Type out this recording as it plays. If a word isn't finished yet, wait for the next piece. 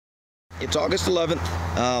It's August 11th.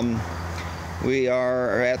 We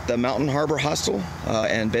are at the Mountain Harbor Hostel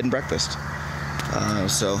and Bed and Breakfast.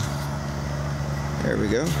 So there we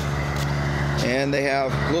go. And they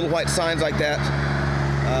have little white signs like that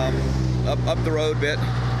up the road a bit.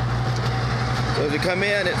 So as you come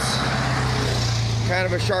in, it's kind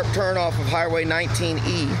of a sharp turn off of Highway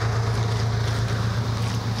 19E.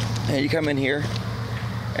 And you come in here,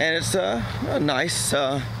 and it's a nice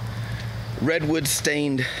redwood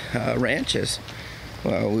stained ranch, as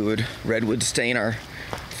well, we would redwood stain our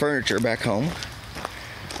furniture back home.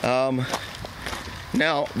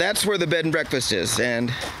 Now that's where the bed and breakfast is,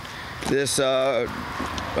 and this the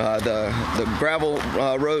gravel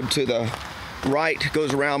road to the right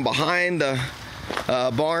goes around behind the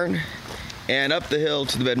barn and up the hill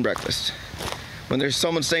to the bed and breakfast. When there's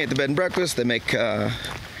someone staying at the bed and breakfast, they make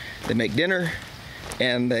dinner,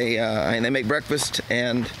 and they make breakfast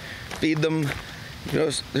and feed them. You know,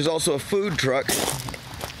 there's also a food truck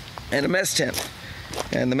and a mess tent,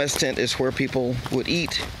 and the mess tent is where people would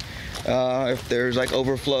eat if there's like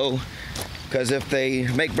overflow, because if they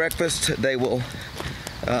make breakfast, they will.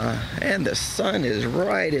 And the sun is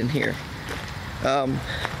right in here.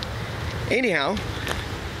 Anyhow,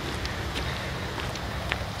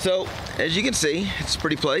 so as you can see, it's a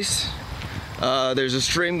pretty place. There's a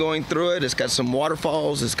stream going through it. It's got some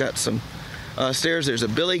waterfalls. It's got some stairs. There's a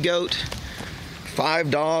billy goat, 5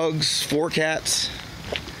 dogs, 4 cats.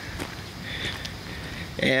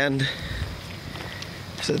 And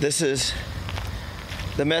so this is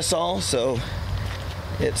the mess hall. So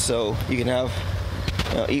it's so you can have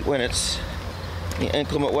eat when it's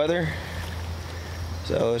inclement weather.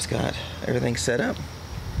 So it's got everything set up.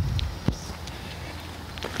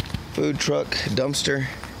 Food truck, dumpster.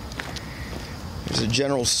 There's a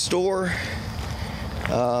general store.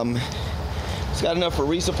 It's got enough for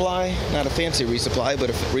resupply, not a fancy resupply, but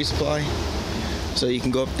a resupply. So you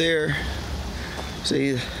can go up there.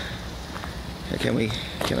 See, can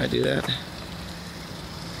I do that?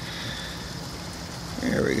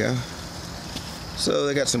 There we go. So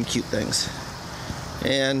they got some cute things.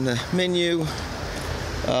 And the menu,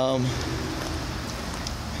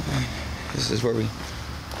 this is where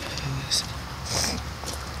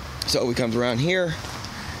so we come around here,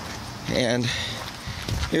 and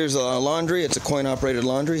here's a laundry. It's a coin-operated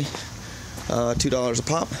laundry, $2 a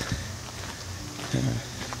pop.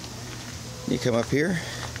 You come up here,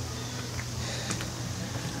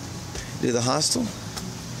 do the hostel.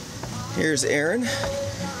 Here's Aaron.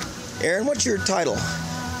 Aaron, what's your title?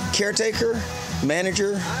 Caretaker,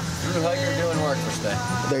 manager? Thru-Hiker doing work for stay.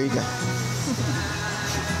 There you go.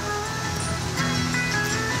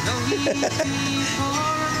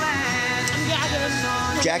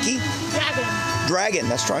 Jackie? Dragon,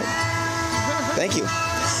 that's right. Thank you.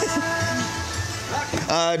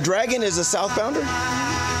 Dragon is a southbounder,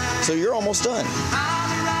 so you're almost done.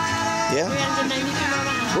 Yeah?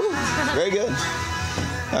 Woo, very good.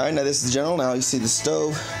 All right, now this is the general. Now you see the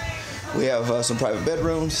stove. We have some private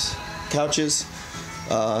bedrooms, couches,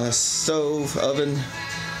 stove, oven,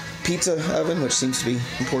 pizza oven, which seems to be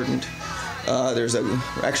important. There's a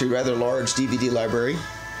actually rather large DVD library.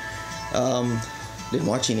 Didn't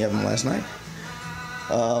watch any of them last night.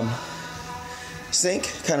 Sink,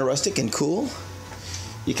 kind of rustic and cool.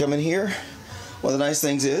 You come in here. One of the nice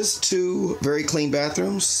things is 2 very clean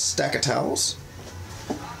bathrooms, stack of towels.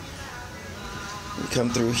 You come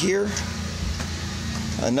through here.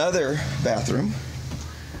 Another bathroom.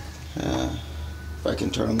 If I can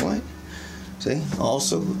turn on the light. See,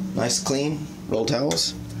 also nice clean roll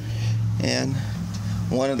towels. And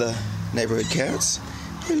one of the neighborhood cats.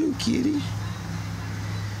 Hello, kitty.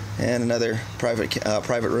 And another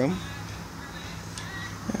private room.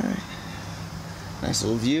 All right. Nice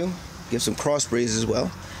little view. Give some cross breeze as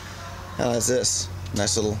well. How is this?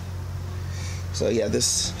 Nice little. So yeah,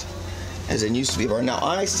 this as it used to be a bar. Now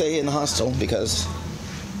I stay in the hostel because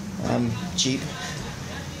I'm cheap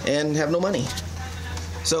and have no money.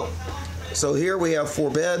 So here we have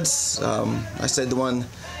 4 beds. I stayed the one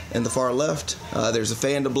in the far left. There's a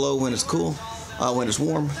fan to blow when it's cool, when it's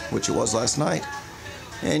warm, which it was last night.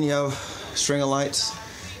 And you have a string of lights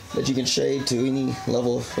that you can shade to any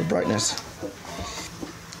level of brightness.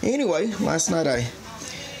 Anyway, last night I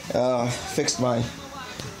fixed my,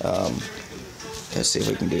 let's see if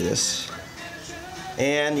we can do this.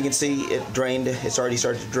 And you can see it drained, it's already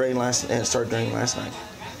started to drain it started draining last night.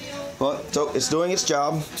 Well, so it's doing its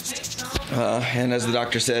job. And as the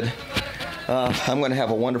doctor said, I'm going to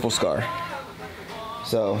have a wonderful scar.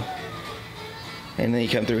 So, and then you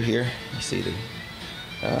come through here, you see the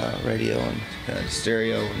radio and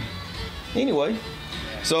stereo. And anyway,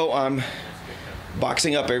 so I'm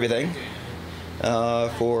boxing up everything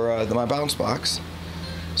for my bounce box.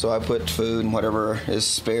 So I put food and whatever is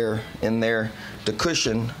spare in there to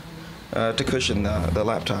cushion the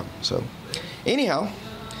laptop. So anyhow,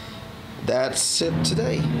 that's it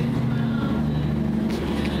today.